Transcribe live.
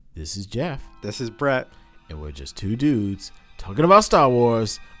This is Jeff. This is Brett. And we're just two dudes talking about Star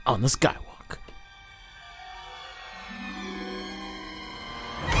Wars on the Skywalk.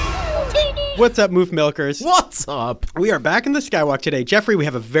 What's up, Moof Milkers? What's up? We are back in the Skywalk today. Jeffrey, we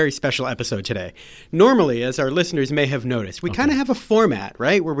have a very special episode today. Normally, as our listeners may have noticed, we kind of have a format,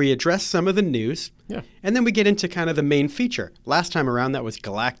 right, where we address some of the news, and then we get into kind of the main feature. Last time around, that was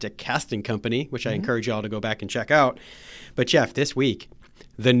Galactic Casting Company, which I encourage you all to go back and check out. But, Jeff, this week,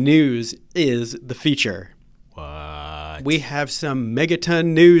 the news is the feature. What? We have some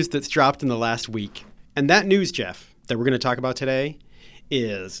megaton news that's dropped in the last week. And that news, Jeff, that we're going to talk about today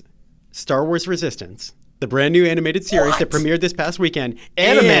is Star Wars Resistance, the brand new animated series that premiered this past weekend.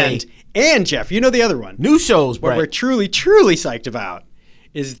 And Jeff, you know the other one. New shows, What Brett. we're truly, truly psyched about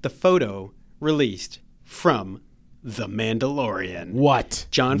is the photo released from The Mandalorian. What?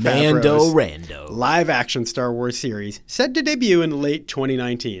 John Favreau's Rando. live-action Star Wars series set to debut in late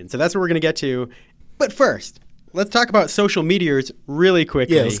 2019. So that's what we're going to get to. But first, let's talk about social meteors really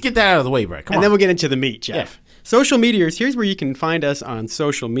quickly. Yeah, let's get that out of the way, Brett. Come on. And then we'll get into the meat, Jeff. Yeah. Social meteors, here's where you can find us on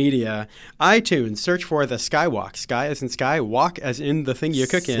social media. iTunes, search for The Skywalk. Sky as in sky, walk as in the thing you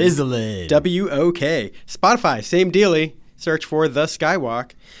cook in. Sizzling. W-O-K. Spotify, same dealy. Search for The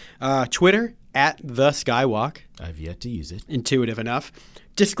Skywalk. Twitter, at The Skywalk. I've yet to use it. Intuitive enough.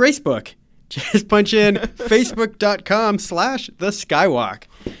 Disgracebook. Just punch in facebook.com/The Skywalk.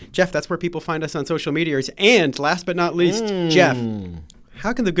 Jeff, that's where people find us on social meteors. And last but not least, Jeff,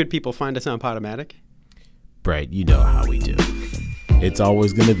 how can the good people find us on Podomatic? Brett, you know how we do. It's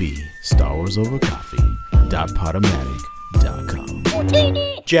always going to be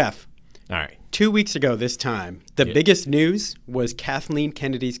StarWarsOverCoffee.podomatic.com. Jeff, All right. 2 weeks ago this time, the biggest news was Kathleen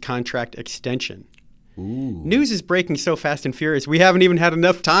Kennedy's contract extension. Ooh. News is breaking so fast and furious. We haven't even had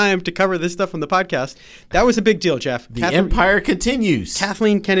enough time to cover this stuff on the podcast. That was a big deal, Jeff. The empire continues.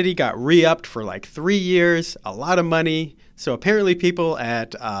 Kathleen Kennedy got re-upped for like 3 years, a lot of money. So apparently people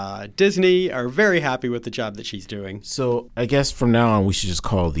at Disney are very happy with the job that she's doing. So I guess from now on, we should just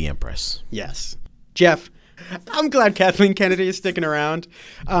call her the Empress. Yes. Jeff, I'm glad Kathleen Kennedy is sticking around.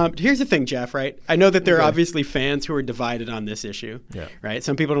 Here's the thing, Jeff, right? I know that there are obviously fans who are divided on this issue, right?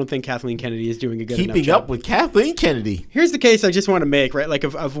 Some people don't think Kathleen Kennedy is doing a good enough job. Keeping up with Kathleen Kennedy. Here's the case I just want to make, right? Like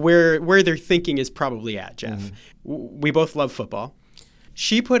of where their thinking is probably at, Jeff. We both love football.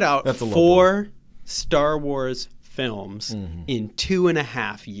 She put out 4 Star Wars films in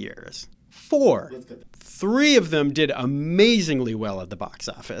 2.5 years. 4. 3 of them did amazingly well at the box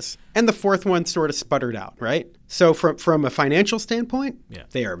office, and the 4th one sort of sputtered out, right? So from a financial standpoint,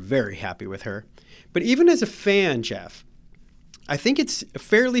 they are very happy with her. But even as a fan, Jeff, I think it's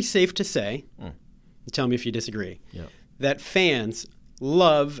fairly safe to say, tell me if you disagree, that fans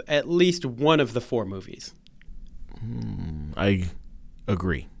love at least one of the 4 movies. I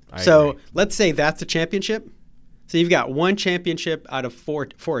agree. Let's say that's a championship. So you've got 1 championship out of 4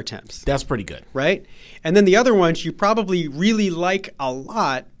 attempts. That's pretty good. Right? And then the other ones you probably really like a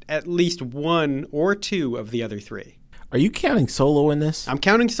lot, at least 1 or 2 of the other 3. Are you counting Solo in this? I'm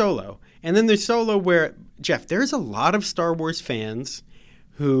counting Solo. And then there's Solo where, Jeff, there's a lot of Star Wars fans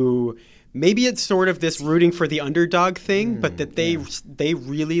who maybe it's sort of this rooting for the underdog thing, but that they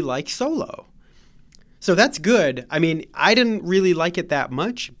really like Solo. So that's good. I mean, I didn't really like it that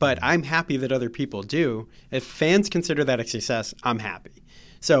much, but I'm happy that other people do. If fans consider that a success, I'm happy.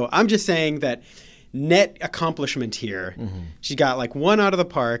 So I'm just saying that net accomplishment here. She got like 1 out of the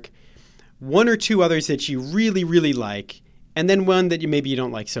park, 1 or 2 others that you really, really like, and then 1 that maybe you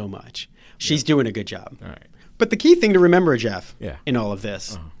don't like so much. She's doing a good job. All right. But the key thing to remember, Jeff, in all of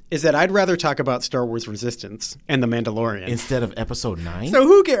this is that I'd rather talk about Star Wars Resistance and The Mandalorian. Instead of Episode 9? So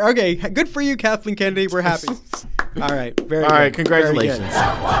who cares? Okay, good for you, Kathleen Kennedy. We're happy. All right, very good. All right, congratulations.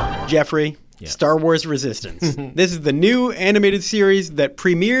 Jeffrey, Star Wars Resistance. This is the new animated series that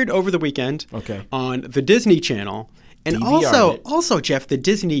premiered over the weekend on the Disney Channel. And also, Jeff, the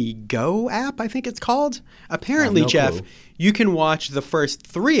Disney Go app, I think it's called. Apparently, Jeff, you can watch the first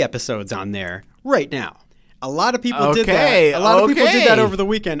 3 episodes on there right now. A lot of people did that. A lot of people did that over the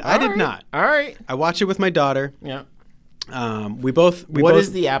weekend. I did not. All right. I watched it with my daughter. Yeah. What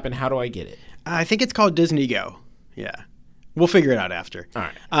is the app and how do I get it? I think it's called Disney Go. Yeah. We'll figure it out after. All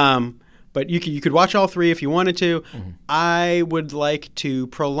right. But you could watch all 3 if you wanted to. I would like to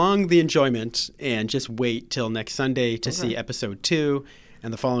prolong the enjoyment and just wait till next Sunday to see episode 2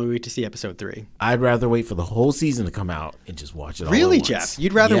 and the following week to see episode 3. I'd rather wait for the whole season to come out and just watch it all Really, at once. Jeff?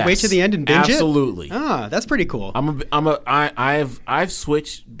 You'd rather wait to the end and binge Absolutely. it? Absolutely. That's pretty cool. I've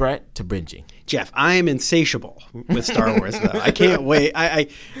switched, Brett, to binging. Jeff, I am insatiable with Star Wars, though. I can't wait. I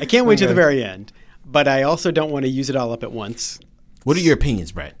can't wait to the very end. But I also don't want to use it all up at once. What are your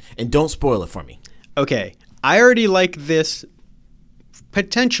opinions, Brett? And don't spoil it for me. Okay, I already like this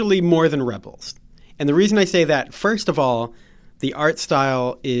potentially more than Rebels. And the reason I say that, first of all, the art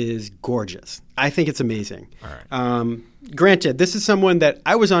style is gorgeous. I think it's amazing. All right. Granted, this is someone that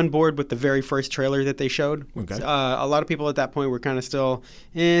I was on board with the very first trailer that they showed. Okay. A lot of people at that point were kind of still,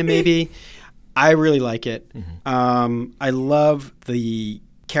 maybe. I really like it. Mm-hmm. I love the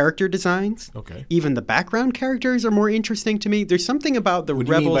character designs. Okay. Even the background characters are more interesting to me. There's something about the What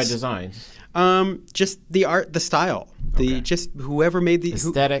Rebels. do you mean by designs? Just the art, the style, just whoever made the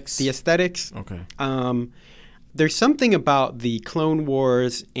aesthetics. The aesthetics. Okay. There's something about the Clone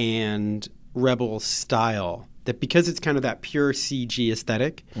Wars and Rebels style that, because it's kind of that pure CG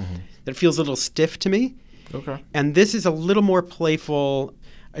aesthetic, that feels a little stiff to me. Okay. And this is a little more playful.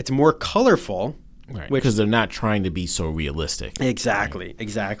 It's more colorful. Right. Because they're not trying to be so realistic. Exactly.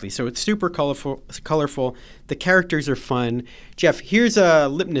 So it's super colorful. The characters are fun. Jeff, here's a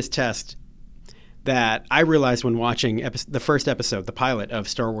litmus test that I realized when watching the first episode, the pilot of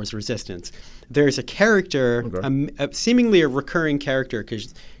Star Wars Resistance. There's a character, seemingly a recurring character,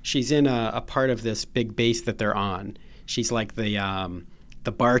 because she's in a part of this big base that they're on. She's like the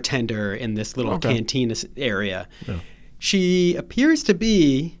bartender in this little cantina area. Yeah. She appears to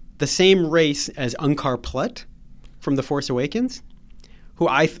be the same race as Unkar Plutt from The Force Awakens, who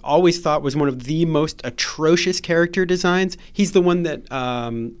I always thought was one of the most atrocious character designs. He's the one that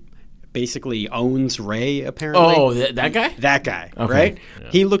basically owns Rey, apparently. Oh, that guy? That guy, okay. Right? Yeah.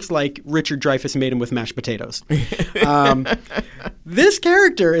 He looks like Richard Dreyfuss made him with mashed potatoes. This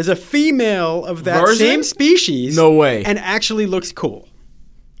character is a female of that same species. No way. And actually looks cool.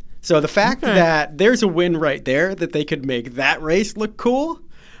 So the fact that there's a win right there, that they could make that race look cool,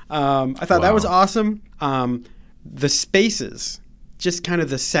 I thought that was awesome. The spaces, just kind of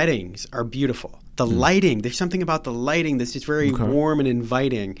the settings are beautiful. The lighting, there's something about the lighting that's just very warm and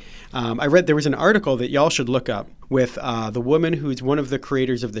inviting. I read there was an article that y'all should look up with the woman who's one of the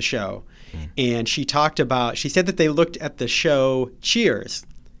creators of the show. And she said that they looked at the show Cheers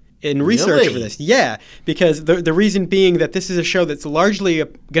in research for this. Yeah, because the reason being that this is a show that's largely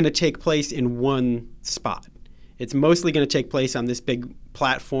going to take place in one spot. It's mostly going to take place on this big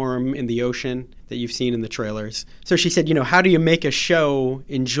platform in the ocean that you've seen in the trailers. So she said, how do you make a show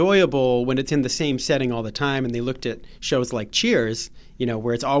enjoyable when it's in the same setting all the time? And they looked at shows like Cheers,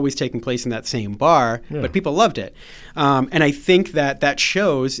 where it's always taking place in that same bar, but people loved it. And I think that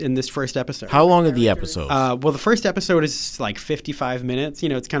shows in this first episode. How long are the episodes? Well, the first episode is like 55 minutes.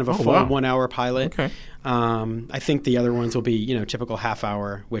 It's kind of a full 1 hour pilot. Okay. I think the other ones will be, typical half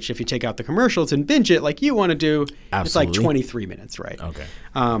hour, which if you take out the commercials and binge it like you want to do, it's like 23 minutes, right? Okay.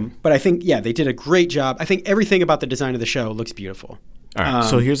 But I think, they did a great job. I think everything about the design of the show looks beautiful. All right.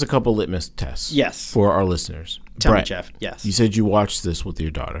 So here's a couple litmus tests. Yes. For our listeners. Tell Brett, me, Jeff. Yes. You said you watched this with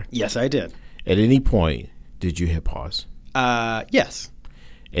your daughter. Yes, I did. At any point, did you hit pause? Yes.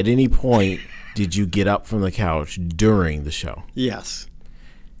 At any point, did you get up from the couch during the show? Yes.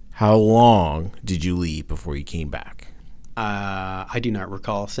 How long did you leave before you came back? I do not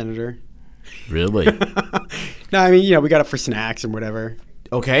recall, Senator. Really? No, I mean, we got up for snacks and whatever.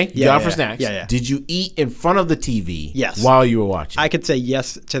 Okay. You got up for snacks. Yeah. Did you eat in front of the TV? Yes. While you were watching? I could say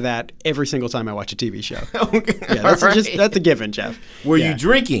yes to that every single time I watch a TV show. Okay. Yeah, that's a given, Jeff. Were you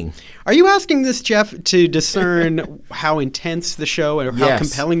drinking? Are you asking this, Jeff, to discern how intense the show and how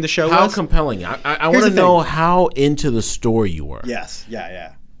compelling the show was? How compelling? I want to know how into the story you were. Yes.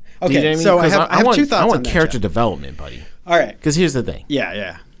 Yeah. Okay, so I have two thoughts I want on that, character Jeff. Development, buddy. All right. Because here's the thing.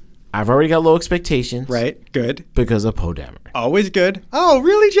 Yeah. I've already got low expectations. Right. Good. Because of Poe Dameron. Always good. Oh,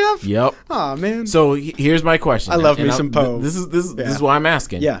 really, Jeff? Yep. Oh, man. So here's my question. I love me some Poe. This is why I'm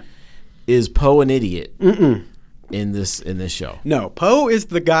asking. Yeah. Is Poe an idiot in this show? No. Poe is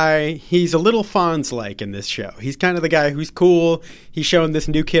the guy. He's a little Fonz-like in this show. He's kind of the guy who's cool. He's showing this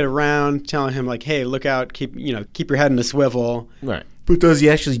new kid around, telling him like, "Hey, look out! Keep your head in a swivel." Right. But does he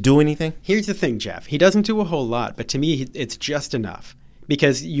actually do anything? Here's the thing, Jeff. He doesn't do a whole lot, but to me, it's just enough.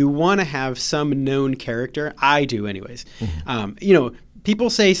 Because you want to have some known character. I do anyways.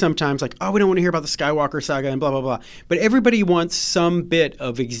 People say sometimes like, oh, we don't want to hear about the Skywalker saga and blah, blah, blah. But everybody wants some bit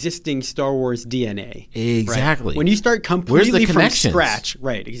of existing Star Wars DNA. Exactly. Right? When you start completely from scratch.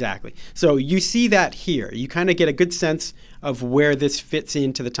 Right, exactly. So you see that here. You kind of get a good sense of where this fits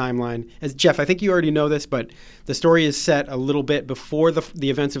into the timeline. As Jeff, I think you already know this, but the story is set a little bit before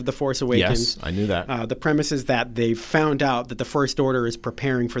the events of The Force Awakens. Yes, I knew that. The premise is that they've found out that the First Order is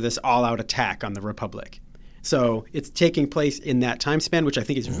preparing for this all-out attack on the Republic. So it's taking place in that time span, which I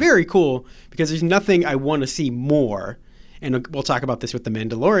think is very cool because there's nothing I want to see more. and we'll talk about this with The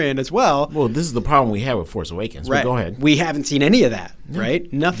Mandalorian as well. Well, this is the problem we have with Force Awakens. Right. But go ahead. We haven't seen any of that,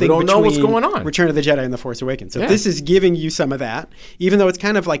 right? Nothing. We don't know what's going on. Return of the Jedi and The Force Awakens. So this is giving you some of that, even though it's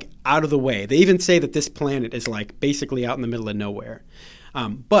kind of like out of the way. They even say that this planet is like basically out in the middle of nowhere.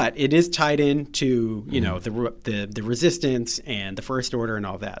 But it is tied into, the Resistance and the First Order and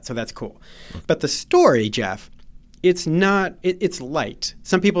all that. So that's cool. But the story, Jeff, it's not, it's light.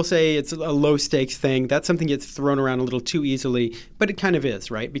 Some people say it's a low stakes thing. That's something that gets thrown around a little too easily, but it kind of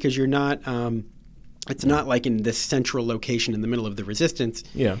is, right? Because you're not, it's not like in this central location in the middle of the Resistance.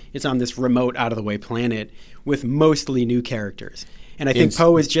 Yeah. It's on this remote, out of the way planet with mostly new characters. And I think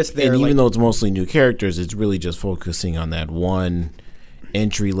Poe is just there. And even though it's mostly new characters, it's really just focusing on that one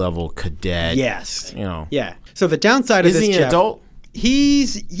entry-level cadet. Yes. Yeah. So the downside of this, Is he an Jeff, adult?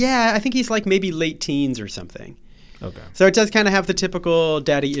 I think he's like maybe late teens or something. Okay. So it does kind of have the typical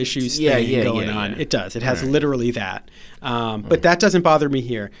daddy issues thing going on. Yeah. It does. It has literally that. But that doesn't bother me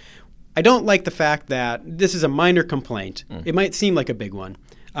here. I don't like the fact that this is a minor complaint. It might seem like a big one.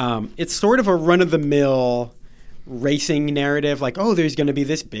 It's sort of a run-of-the-mill racing narrative, like, oh, there's going to be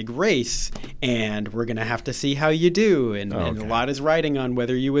this big race, and we're going to have to see how you do, and a lot is riding on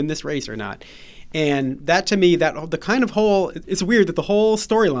whether you win this race or not. And that, to me, the kind of whole, it's weird that the whole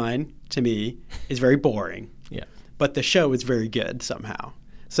storyline, to me, is very boring. Yeah. But the show is very good somehow.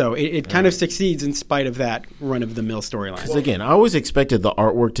 So it kind of succeeds in spite of that run-of-the-mill storyline. Because, again, I always expected the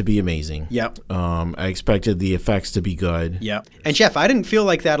artwork to be amazing. Yep. I expected the effects to be good. Yep. And, Jeff, I didn't feel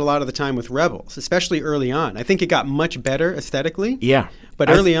like that a lot of the time with Rebels, especially early on. I think it got much better aesthetically. Yeah. But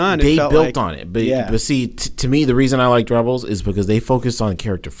early on, they it felt built like, on it. But see, to me, the reason I liked Rebels is because they focused on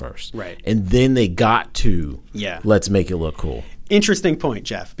character first. Right. And then they got to, let's make it look cool. Interesting point,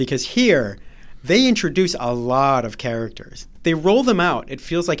 Jeff, because here they introduce a lot of characters. They roll them out. It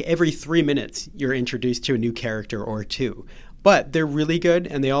feels like every 3 minutes you're introduced to a new character or two. But they're really good,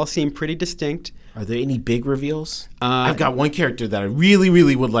 and they all seem pretty distinct. Are there any big reveals? I've got one character that I really,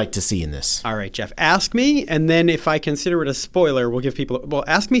 really would like to see in this. All right, Jeff. Ask me, and then if I consider it a spoiler, we'll give people... Well,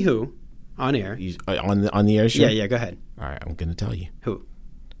 ask me who on air. On the air show? Yeah, go ahead. All right, I'm going to tell you. Who?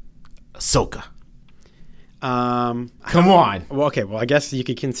 Ahsoka. Come on. Well, okay. Well, I guess you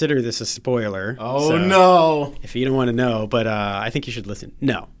could consider this a spoiler. Oh, so no. If you don't want to know, but I think you should listen.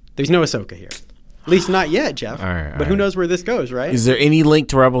 No, there's no Ahsoka here. At least not yet, Jeff. But who knows where this goes, right? Is there any link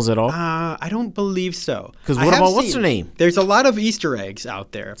to Rebels at all? I don't believe so. Because what about, what's her name? There's a lot of Easter eggs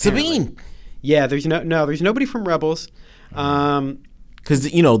out there. Apparently. Sabine. Yeah, there's nobody from Rebels. Because,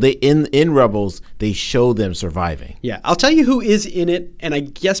 they in Rebels, they show them surviving. Yeah, I'll tell you who is in it, and I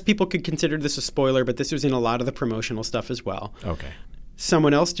guess people could consider this a spoiler, but this was in a lot of the promotional stuff as well. Okay.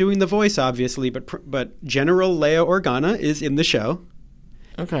 Someone else doing the voice, obviously, but General Leia Organa is in the show.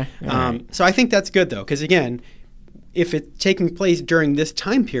 Okay. Right. So I think that's good, though, because, again, if it's taking place during this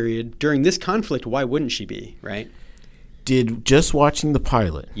time period, during this conflict, why wouldn't she be, right? Did just watching the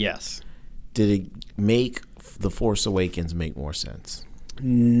pilot, yes, did it make The Force Awakens make more sense?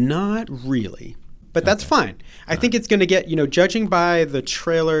 Not really, but that's fine. I think it's going to get, judging by the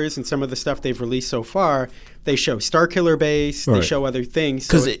trailers and some of the stuff they've released so far, they show Starkiller Base, they show other things.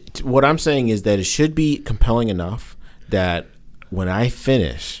 Because what I'm saying is that it should be compelling enough that when I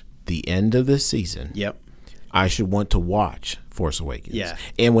finish the end of this season, I should want to watch Force Awakens. Yeah.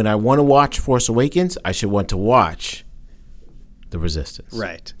 And when I want to watch Force Awakens, I should want to watch The Resistance.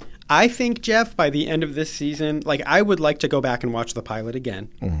 Right. I think, Jeff, by the end of this season, I would like to go back and watch the pilot again.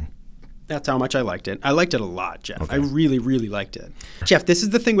 Mm. That's how much I liked it. I liked it a lot, Jeff. Okay. I really, really liked it. Jeff, this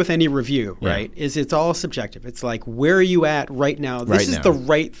is the thing with any review, right? Is it's all subjective. It's like, where are you at right now? This is the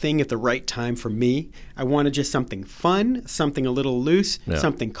right thing at the right time for me. I wanted just something fun, something a little loose,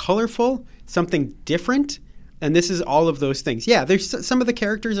 something colorful, something different. And this is all of those things. Yeah, there's some of the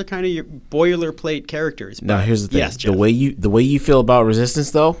characters are kind of your boilerplate characters. Now, here's the thing. Yes, Jeff. The way you feel about Resistance,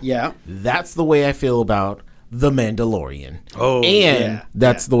 though, yeah, that's the way I feel about The Mandalorian. Oh, and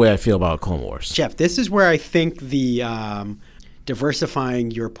that's the way I feel about Clone Wars. Jeff, this is where I think the diversifying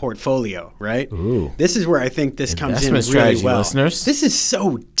your portfolio, right? Ooh. This is where I think this comes in really well. Listeners. This is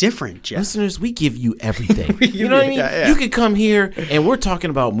so different, Jeff. Listeners, we give you everything. You know what I mean? Yeah. You could come here and we're talking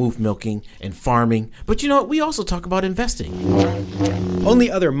about moof milking and farming, but you know what? We also talk about investing.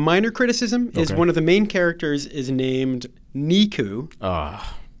 Only other minor criticism is one of the main characters is named Niku.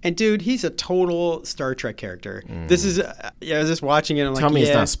 And dude, he's a total Star Trek character. This is, I was just watching it. I'm Tell me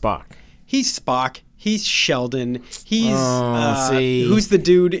it's not Spock. He's Spock. He's Sheldon. He's who's the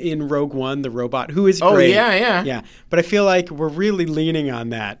dude in Rogue One, the robot, who is great. Oh, yeah. But I feel like we're really leaning on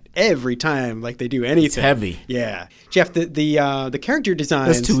that every time, like they do anything. It's heavy. Yeah, Jeff, the character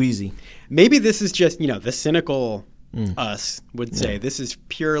designs. That's too easy. Maybe this is just the cynical us would say this is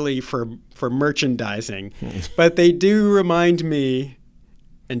purely for merchandising. But they do remind me,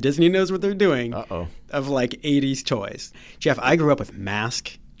 and Disney knows what they're doing, of like 80s toys. Jeff, I grew up with Mask.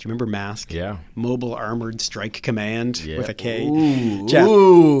 Do you remember Mask? Yeah. Mobile Armored Strike Command with a K. Ooh.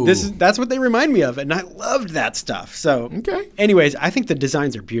 Jeff, that's what they remind me of, and I loved that stuff. So, anyways, I think the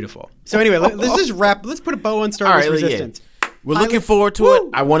designs are beautiful. So anyway, let's just wrap. Let's put a bow on Star Wars Resistance. We're looking forward to it.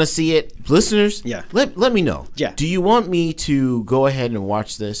 I want to see it. Listeners, let me know. Yeah. Do you want me to go ahead and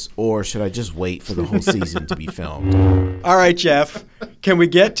watch this, or should I just wait for the whole season to be filmed? All right, Jeff. Can we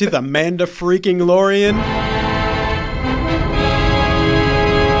get to the Mandalorian?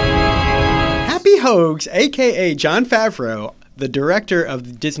 Happy Hoax, a.k.a. Jon Favreau, the director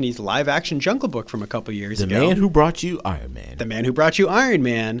of Disney's live-action Jungle Book from a couple years ago. The man who brought you Iron Man. The man who brought you Iron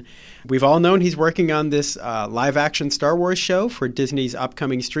Man. We've all known he's working on this live-action Star Wars show for Disney's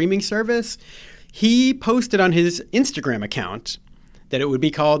upcoming streaming service. He posted on his Instagram account that it would be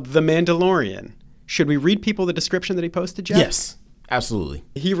called The Mandalorian. Should we read people the description that he posted, Jeff? Yes, absolutely.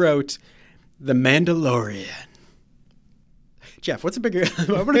 He wrote, The Mandalorian. Jeff, what's a bigger... I'm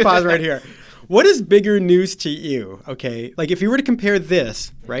going to pause right here. What is bigger news to you, okay? Like, if you were to compare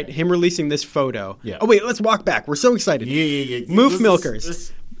this, right, him releasing this photo. Yeah. Oh, wait, let's walk back. We're so excited. Yeah. Moof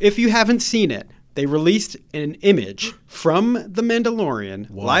Milkers. If you haven't seen it, they released an image from The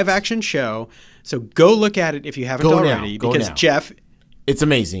Mandalorian live-action show. So go look at it if you haven't already. Because, Jeff... It's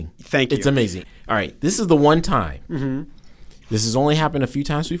amazing. Thank you. It's amazing. All right, this is the one time. This has only happened a few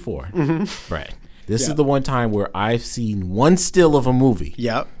times before. Right. This is the one time where I've seen one still of a movie.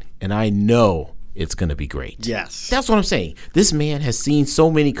 Yep. And I know it's going to be great. Yes. That's what I'm saying. This man has seen so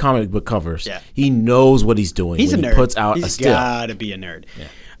many comic book covers. Yeah. He knows what he's doing. He's a nerd. He puts out a still. He's got to be a nerd. Yeah.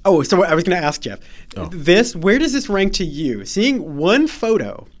 Oh, so I was going to ask Jeff, where does this rank to you? Seeing one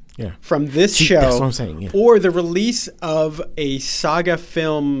photo from this show, that's what I'm saying. Yeah. Or the release of a saga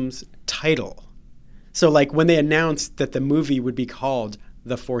film's title. So like when they announced that the movie would be called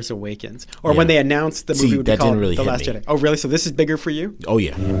The Force Awakens, or when they announced the movie would be called The Last Jedi. Oh, really? So this is bigger for you? Oh,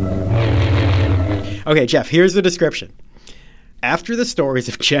 yeah. Okay, Jeff, here's the description. After the stories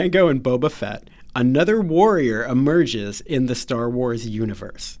of Jango and Boba Fett, another warrior emerges in the Star Wars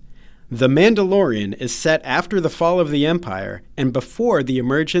universe. The Mandalorian is set after the fall of the Empire and before the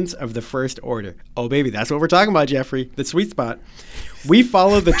emergence of the First Order. Oh, baby, that's what we're talking about, Jeffrey. The sweet spot. We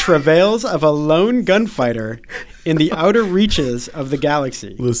follow the travails of a lone gunfighter in the outer reaches of the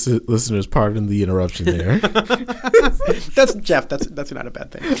galaxy. Listeners, pardon the interruption there. That's Jeff. That's not a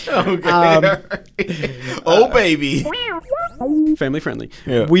bad thing. Okay. Oh, baby. Family friendly.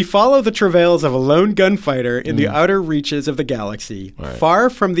 Yeah. We follow the travails of a lone gunfighter in the outer reaches of the galaxy, far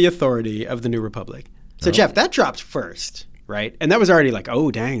from the authority of the New Republic. So, Jeff, that dropped first, right? And that was already like,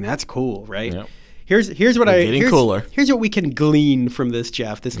 oh, dang, that's cool, right? Yep. Here's what we can glean from this,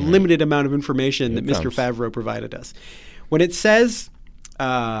 Jeff. This limited amount of information that Mr. Favreau provided us. When it says,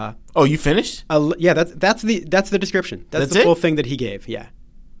 you finished? Yeah, that's the description. That's the full thing that he gave. Yeah,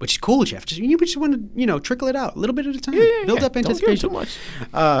 which is cool, Jeff. You just want to trickle it out a little bit at a time. Build up anticipation. Don't give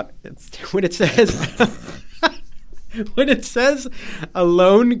too much. When it says a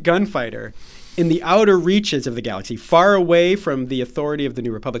lone gunfighter in the outer reaches of the galaxy, far away from the authority of the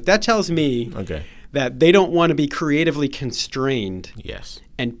New Republic, that tells me that they don't want to be creatively constrained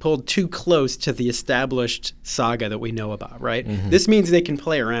and pulled too close to the established saga that we know about, right? This means they can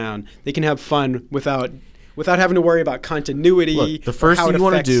play around. They can have fun without having to worry about continuity. Look, the first thing you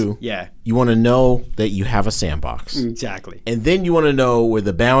want to do, you want to know that you have a sandbox. Exactly. And then you want to know where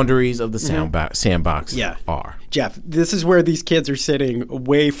the boundaries of the sandbox are. Jeff, this is where these kids are sitting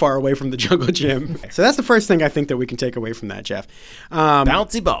way far away from the jungle gym. So that's the first thing I think that we can take away from that, Jeff.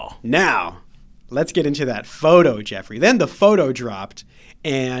 Bouncy ball. Now, let's get into that photo, Jeffrey. Then the photo dropped,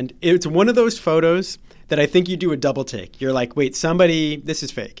 and it's one of those photos that I think you do a double take. You're like, wait, this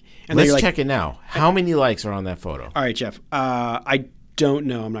is fake. And let's check it now. How many likes are on that photo? All right, Jeff. I don't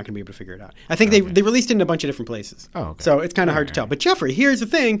know. I'm not going to be able to figure it out. I think they released it in a bunch of different places. Oh, okay. So it's kind of hard to tell. But Jeffrey, here's the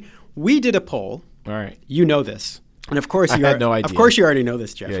thing. We did a poll. All right. You know this. And of course, I had no idea. Of course you already know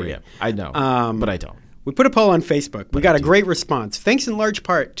this, Jeffrey. Yeah. I know, but I don't. We put a poll on Facebook. We got a great response, thanks in large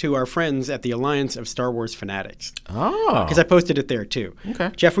part to our friends at the Alliance of Star Wars Fanatics. Oh. Because I posted it there, too.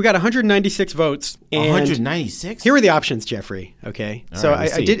 Okay. Jeff, we got 196 votes. 196? Here are the options, Jeffrey, okay? So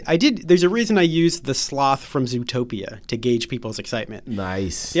I did, there's a reason I used the sloth from Zootopia to gauge people's excitement.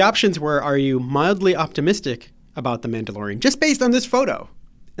 Nice. The options were, are you mildly optimistic about The Mandalorian, just based on this photo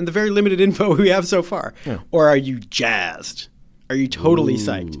and the very limited info we have so far? Yeah. Or are you jazzed? Are you totally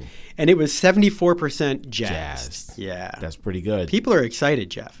psyched? And it was 74% jazzed. Yeah. That's pretty good. People are excited,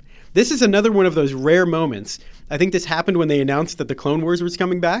 Jeff. This is another one of those rare moments. I think this happened when they announced that the Clone Wars was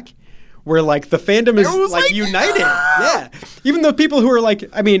coming back, where like the fandom is like united. Yeah. Even though people who are like,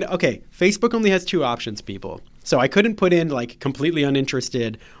 I mean, okay, Facebook only has 2 options, people. So I couldn't put in like completely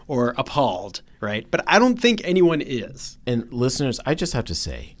uninterested or appalled, right? But I don't think anyone is. And listeners, I just have to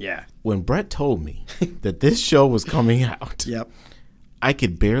say, yeah, when Brett told me that this show was coming out, yep, I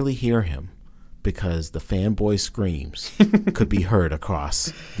could barely hear him because the fanboy screams could be heard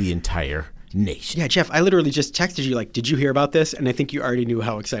across the entire nation. Yeah, Jeff, I literally just texted you like, did you hear about this? And I think you already knew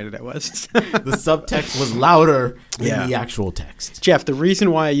how excited I was. The subtext was louder than the actual text. Jeff, the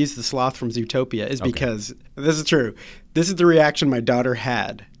reason why I used the sloth from Zootopia is because, this is true, this is the reaction my daughter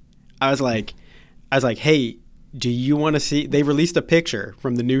had. I was like, hey, do you want to see, they released a picture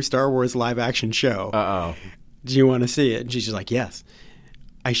from the new Star Wars live action show. Uh-oh. Do you want to see it? And she's just like, yes.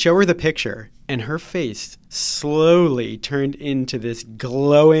 I show her the picture, and her face slowly turned into this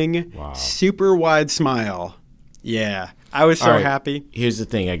glowing, super wide smile. Yeah, I was so happy. Here's the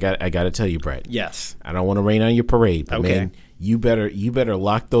thing, I got to tell you, Brett. Yes. I don't want to rain on your parade, but man, you better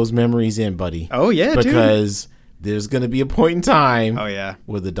lock those memories in, buddy. Oh yeah, because there's going to be a point in time. Oh yeah,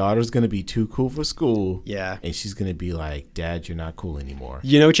 where the daughter's going to be too cool for school. Yeah, and she's going to be like, "Dad, you're not cool anymore."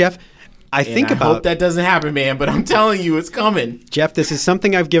 You know, Jeff. I hope that doesn't happen, man, but I'm telling you, it's coming. Jeff, this is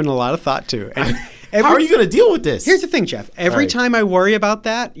something I've given a lot of thought to. And how are you going to deal with this? Here's the thing, Jeff. Every time I worry about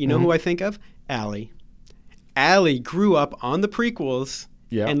that, you know who I think of? Allie. Allie grew up on the prequels,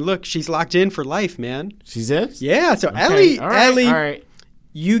 and look, she's locked in for life, man. She's in? Yeah, so Allie,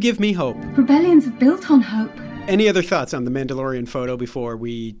 you give me hope. Rebellions are built on hope. Any other thoughts on the Mandalorian photo before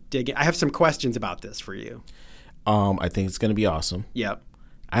we dig in? I have some questions about this for you. I think it's going to be awesome. Yep.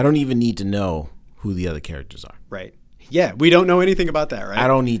 I don't even need to know who the other characters are. Right. Yeah, we don't know anything about that, right? I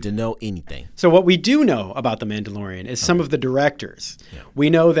don't need to know anything. So what we do know about The Mandalorian is some of the directors. Yeah. We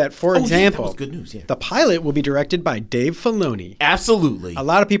know that, for example, that was good news, the pilot will be directed by Dave Filoni. Absolutely. A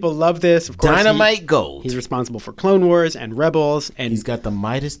lot of people love this. Of course, Dynamite Gold. He's responsible for Clone Wars and Rebels. And he's got the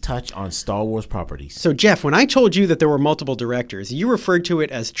Midas touch on Star Wars properties. So, Jeff, when I told you that there were multiple directors, you referred to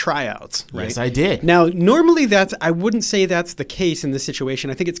it as tryouts, right? Yes, I did. Now, normally I wouldn't say that's the case in this situation.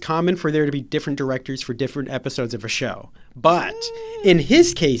 I think it's common for there to be different directors for different episodes of a show. But in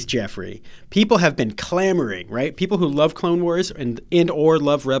his case, Jeffrey, people have been clamoring, right? People who love Clone Wars and or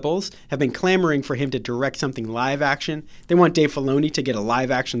love Rebels have been clamoring for him to direct something live action. They want Dave Filoni to get a live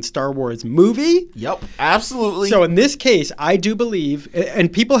action Star Wars movie. Yep, absolutely. So in this case, I do believe,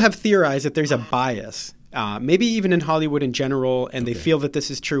 and people have theorized that there's a bias, maybe even in Hollywood in general, and they feel that this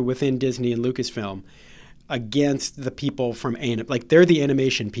is true within Disney and Lucasfilm, against the people from like they're the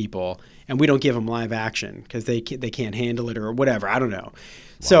animation people, and we don't give them live action because they can't handle it or whatever. I don't know. Wow.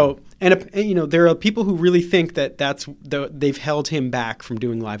 So and you know, there are people who really think that they've held him back from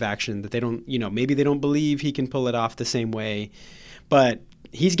doing live action, that they don't, you know, maybe they don't believe he can pull it off the same way, but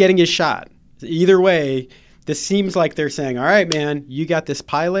he's getting his shot. Either way, this seems like they're saying, all right, man, you got this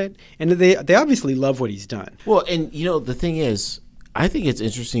pilot, and they obviously love what he's done. Well, and you know, the thing is, I think it's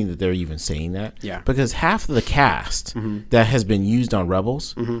interesting that they're even saying that. Yeah. Because half of the cast that has been used on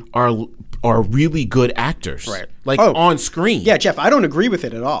Rebels are really good actors. Right. Like on screen. Yeah, Jeff, I don't agree with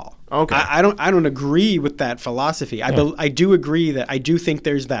it at all. Okay. I don't agree with that philosophy. Yeah. I do agree that I do think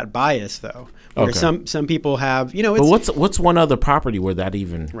there's that bias though. Where some people have, you know, it's, but what's one other property where that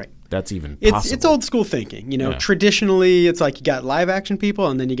even that's even possible? It's old school thinking, you know. Yeah. Traditionally, it's like you got live action people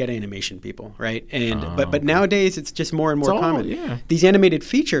and then you got animation people, right? And but nowadays it's just more and more common. Yeah. These animated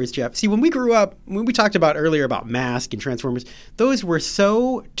features, Jeff. See, when we grew up, when we talked about earlier about Mask and Transformers, those were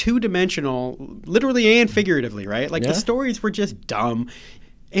so two-dimensional, literally and figuratively, right? Like the stories were just dumb.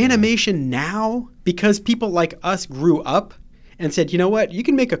 Animation now, because people like us grew up and said, you know what, you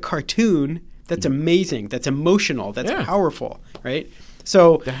can make a cartoon that's amazing, that's emotional, that's powerful, right?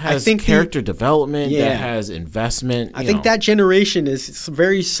 So that has I think character development, that has investment. I think that generation is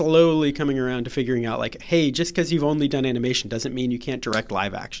very slowly coming around to figuring out, like, hey, just because you've only done animation doesn't mean you can't direct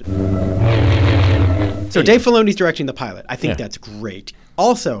live action. So Dave Filoni's directing the pilot. I think that's great.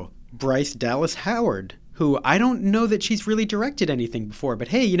 Also, Bryce Dallas Howard, who I don't know that she's really directed anything before, but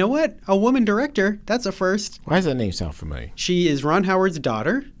hey, you know what? A woman director, that's a first. Why does that name sound familiar? She is Ron Howard's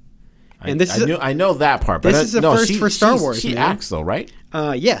daughter. And I know that part. But this is a first for Star Wars. She acts though, right?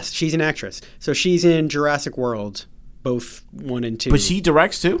 Yes, she's an actress. So she's in Jurassic World, both 1 and 2. But she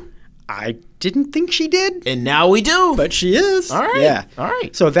directs too? I didn't think she did. And now we do. But she is. All right. Yeah. All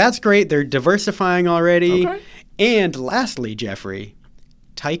right. So that's great. They're diversifying already. Okay. And lastly, Jeffrey,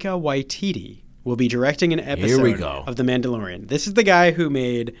 Taika Waititi will be directing an episode of The Mandalorian. This is the guy who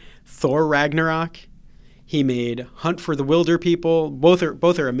made Thor Ragnarok. He made Hunt for the Wilder People. Both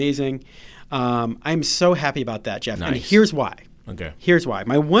are amazing. I'm so happy about that, Jeff. Nice. And here's why. Okay. Here's why.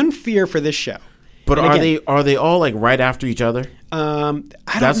 My one fear for this show. But are they all like right after each other? I don't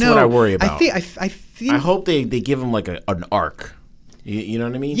know. That's what I worry about. I hope they give them like an arc. You know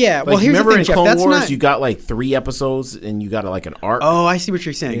what I mean? Yeah. Like, well, here's the thing, in Jeff. Clone That's Wars, not... you got like 3 episodes and you got like an arc. Oh, I see what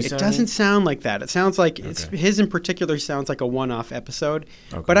you're saying. It doesn't sound like that. It sounds like his in particular sounds like a one-off episode.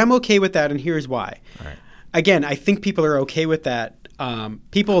 Okay. But I'm okay with that, and here's why. All right. Again, I think people are okay with that.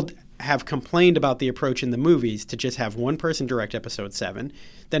 People have complained about the approach in the movies to just have one person direct episode 7,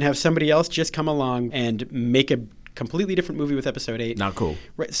 then have somebody else just come along and make a completely different movie with episode 8. Not cool.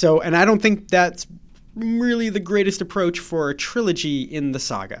 Right. So, and I don't think that's really the greatest approach for a trilogy in the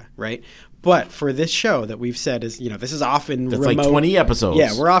saga, right? But for this show that we've said is, this is often that's remote. Like 20 episodes.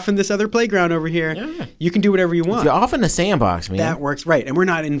 Yeah, we're off in this other playground over here. Yeah. You can do whatever you want. If you're off in the sandbox, man. That works, right. And we're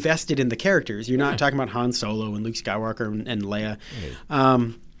not invested in the characters. You're not talking about Han Solo and Luke Skywalker and Leia.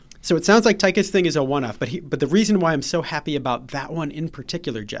 Right. So it sounds like Taika's thing is a one-off. But the reason why I'm so happy about that one in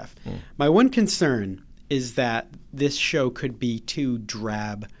particular, Jeff, my one concern is that this show could be too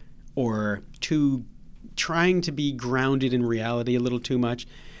drab or too trying to be grounded in reality a little too much.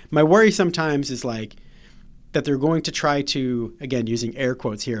 My worry sometimes is like that they're going to try to, again, using air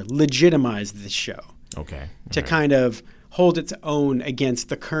quotes here, legitimize this show. Okay. To kind of hold its own against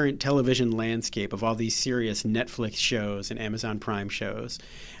the current television landscape of all these serious Netflix shows and Amazon Prime shows.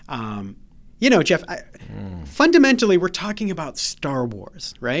 Jeff, fundamentally, we're talking about Star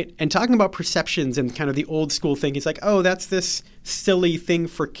Wars, right? And talking about perceptions and kind of the old school thing. It's like, oh, that's this silly thing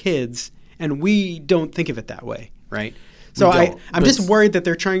for kids. And we don't think of it that way, right? So I'm just worried that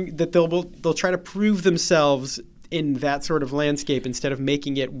they'll try to prove themselves in that sort of landscape instead of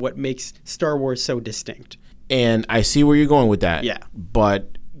making it what makes Star Wars so distinct. And I see where you're going with that. Yeah.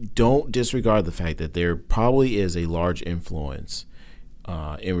 But don't disregard the fact that there probably is a large influence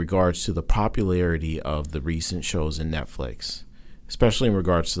in regards to the popularity of the recent shows in Netflix, especially in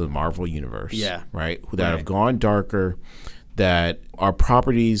regards to the Marvel universe. Yeah. Right? That have gone darker, that are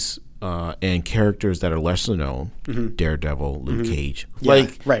properties and characters that are lesser known, Daredevil, Luke Cage. Yeah,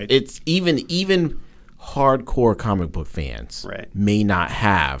 right. It's even hardcore comic book fans may not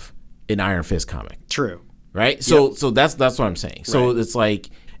have an Iron Fist comic. True. Right? So that's what I'm saying. So it's like,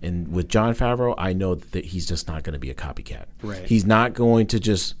 and with Jon Favreau, I know that he's just not going to be a copycat. Right. He's not going to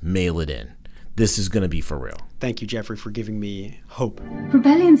just mail it in. This is going to be for real. Thank you, Jeffrey, for giving me hope.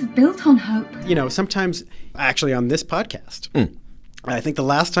 Rebellions are built on hope. Sometimes, actually on this podcast, I think the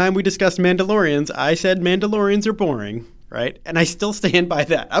last time we discussed Mandalorians, I said Mandalorians are boring, right? And I still stand by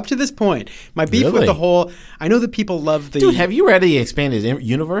that. Up to this point, my beef with the whole... I know that people love the... Dude, have you read the expanded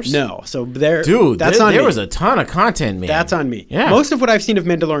universe? No. So there was a ton of content, man. That's on me. Yeah. Most of what I've seen of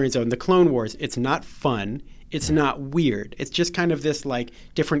Mandalorians, though, in the Clone Wars, it's not fun. It's not weird. It's just kind of this, like,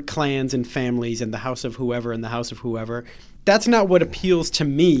 different clans and families and the house of whoever and the house of whoever. That's not what appeals to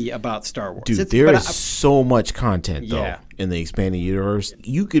me about Star Wars. Dude, there is so much content, though, in the expanded universe.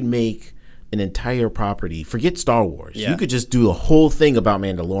 You could make an entire property. Forget Star Wars. Yeah. You could just do a whole thing about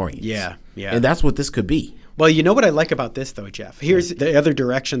Mandalorians. Yeah. And that's what this could be. Well, you know what I like about this, though, Jeff? Here's the other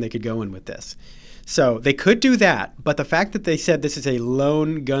direction they could go in with this. So they could do that, but the fact that they said this is a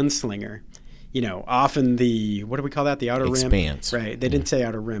lone gunslinger, off in the, what do we call that? The outer Expanse. Rim? Right. They didn't say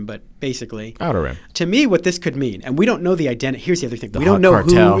outer rim, but basically. Outer rim. To me, what this could mean, and we don't know the identity. Here's the other thing. We don't know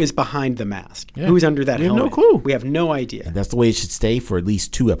who is behind the mask. Yeah. Who's under that helmet. We have no clue. We have no idea. And that's the way it should stay for at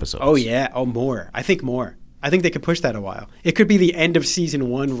least 2 episodes. Oh, yeah. Oh, more. I think more. I think they could push that a while. It could be the end of season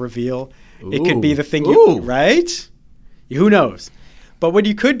 1 reveal. Ooh. It could be the thing. Right? Who knows? But what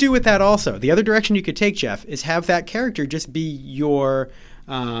you could do with that also, the other direction you could take, Jeff, is have that character just be your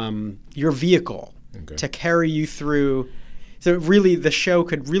vehicle to carry you through. So really, the show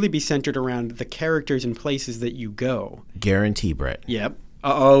could really be centered around the characters and places that you go. Guarantee, Brett. Yep.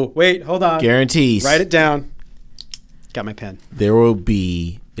 Uh-oh. Wait, hold on. Guarantees. Write it down. Got my pen. There will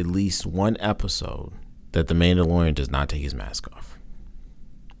be at least one episode that the Mandalorian does not take his mask off.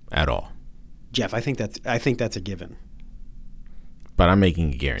 At all. Jeff, I think that's a given. But I'm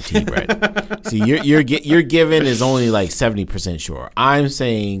making a guarantee, Brett. See, your given is only like 70% sure. I'm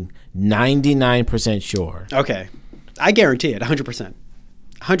saying 99% sure. Okay. I guarantee it, 100%.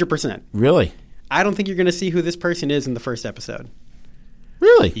 100%. Really? I don't think you're going to see who this person is in the first episode.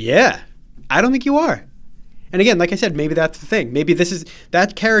 Really? Yeah. I don't think you are. And again, like I said, maybe that's the thing. Maybe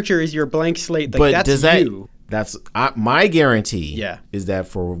that character is your blank slate. Like, but that's you. That's my guarantee. Yeah. Is that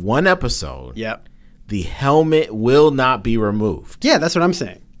for one episode. Yep. The helmet will not be removed. Yeah, that's what I'm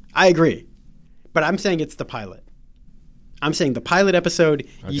saying. I agree. But I'm saying it's the pilot. I'm saying the pilot episode,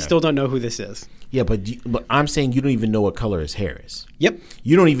 you still don't know who this is. Yeah, but I'm saying you don't even know what color his hair is. Yep.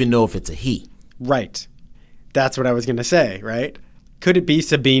 You don't even know if it's a he. Right. That's what I was going to say, right? Could it be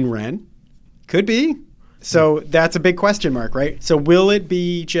Sabine Wren? Could be. So that's a big question mark, right? So will it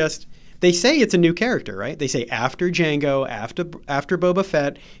be just... They say it's a new character, right? They say after Jango, after Boba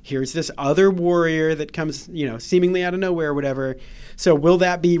Fett, here's this other warrior that comes, seemingly out of nowhere or whatever. So will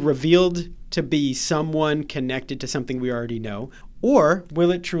that be revealed to be someone connected to something we already know? Or will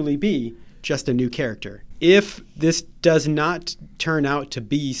it truly be just a new character? If this does not turn out to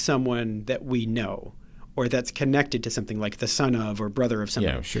be someone that we know, or that's connected to something like the son of or brother of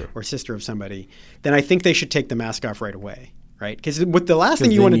somebody or sister of somebody, then I think they should take the mask off right away. Right, because with the last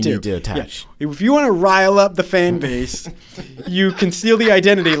thing you want to do, if you want to rile up the fan base, you conceal the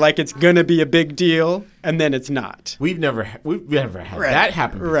identity like it's going to be a big deal, and then it's not. We've never had that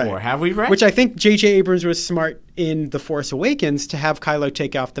happen before, have we, Brett? Which I think J.J. Abrams was smart in The Force Awakens to have Kylo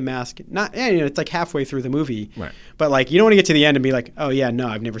take off the mask. It's like halfway through the movie, right? But like you don't want to get to the end and be like, oh yeah, no,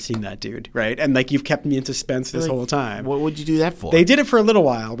 I've never seen that dude, right? And like you've kept me in suspense this whole time. What would you do that for? They did it for a little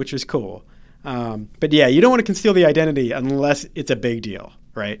while, which was cool. But yeah, you don't want to conceal the identity unless it's a big deal,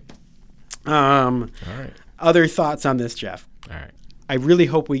 right? All right. Other thoughts on this, Jeff? All right. I really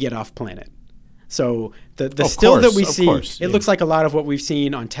hope we get off planet. So the still that we see, it looks like a lot of what we've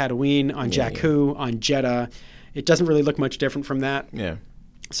seen on Tatooine, on Jakku, on Jeddah. It doesn't really look much different from that. Yeah.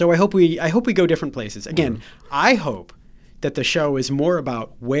 So I hope we go different places. Again, I hope that the show is more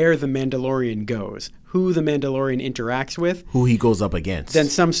about where the Mandalorian goes, who the Mandalorian interacts with, who he goes up against, than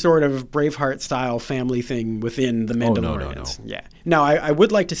some sort of Braveheart-style family thing within the Mandalorians. No. Yeah. Now, I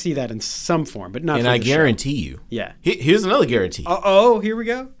would like to see that in some form, but not. And for I the guarantee show. you. Yeah. Here's another guarantee. Oh, here we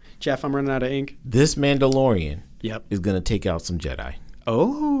go, Jeff. I'm running out of ink. This Mandalorian is going to take out some Jedi.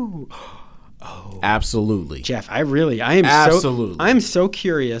 Oh. Absolutely. Jeff, I'm so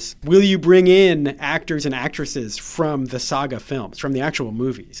curious. Will you bring in actors and actresses from the saga films, from the actual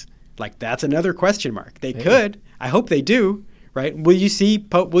movies? Like, that's another question mark. They could. I hope they do, right? Will you see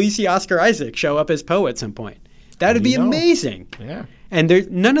Oscar Isaac show up as Poe at some point? That would be amazing. Yeah.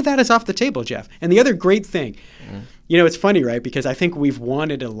 And none of that is off the table, Jeff. And the other great thing, it's funny, right? Because I think we've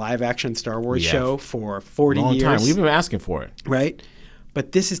wanted a live-action Star Wars show for 40 years. Long time. We've been asking for it. Right?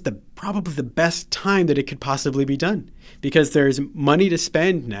 But this is probably the best time that it could possibly be done because there's money to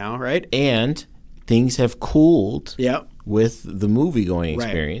spend now, right? And things have cooled with the movie-going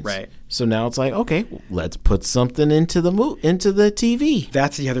experience. Right. So now it's like, okay, let's put something into the TV.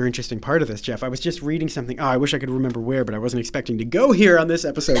 That's the other interesting part of this, Jeff. I was just reading something. Oh, I wish I could remember where, but I wasn't expecting to go here on this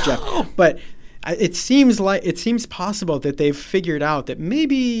episode, Jeff. But it seems possible that they've figured out that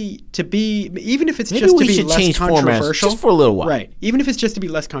maybe even if it's just to be less controversial, just for a little while, right? Even if it's just to be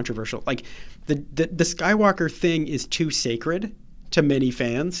less controversial, like the Skywalker thing is too sacred to many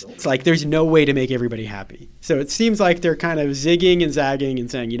fans. It's like there's no way to make everybody happy. So it seems like they're kind of zigging and zagging and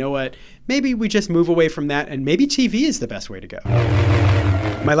saying, you know what? Maybe we just move away from that, and maybe TV is the best way to go.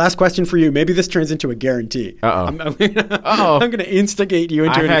 My last question for you, maybe this turns into a guarantee. I'm going to instigate you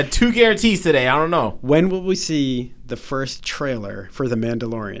into I've had 2 guarantees today. I don't know. When will we see the first trailer for The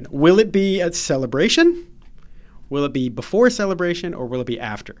Mandalorian? Will it be at Celebration? Will it be before Celebration, or will it be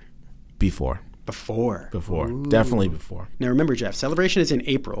after? Before. Ooh. Definitely before. Now remember, Jeff, Celebration is in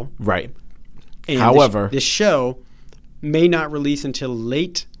April. Right. And however, this show may not release until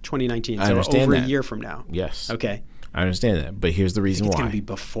late 2019, so over a year from now. Yes. Okay. I understand that, but here's the reason why. It's going to be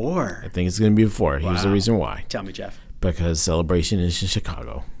before. I think it's going to be before. Wow. Here's the reason why. Tell me, Jeff. Because Celebration is in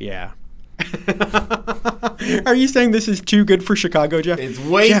Chicago. Yeah. Are you saying this is too good for Chicago, Jeff? It's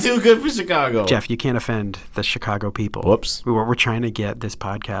way too good for Chicago. Jeff, you can't offend the Chicago people. Whoops. We're trying to get this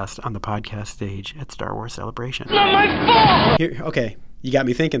podcast on the podcast stage at Star Wars Celebration. It's not my fault! Okay, you got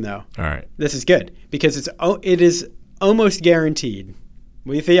me thinking, though. All right. This is good because it is almost guaranteed.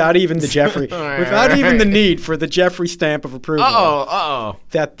 Without even the Jeffrey, the need for the Jeffrey stamp of approval.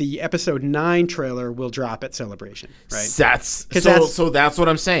 That the episode 9 trailer will drop at Celebration, right? So that's what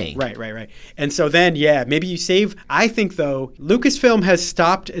I'm saying. Right. And so then, maybe you save. I think though, Lucasfilm has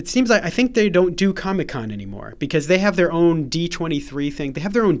stopped. It seems like I think they don't do Comic-Con anymore because they have their own D23 thing. They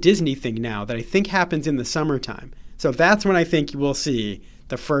have their own Disney thing now that I think happens in the summertime. So that's when I think we'll see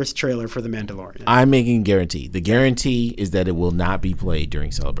the first trailer for The Mandalorian. I'm making a guarantee. The guarantee is that it will not be played during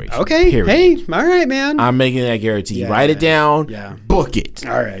Celebration. Okay. Period. Hey, all right, man. I'm making that guarantee. Write it down. Yeah. Book it.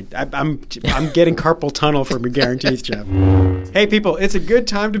 All right. I'm getting carpal tunnel from your guarantees, Jeff. Hey, people, it's a good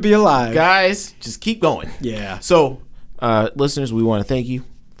time to be alive. Guys, just keep going. Yeah. So, listeners, we want to thank you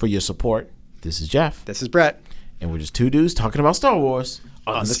for your support. This is Jeff. This is Brett. And we're just 2 dudes talking about Star Wars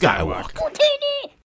on the Skywalk.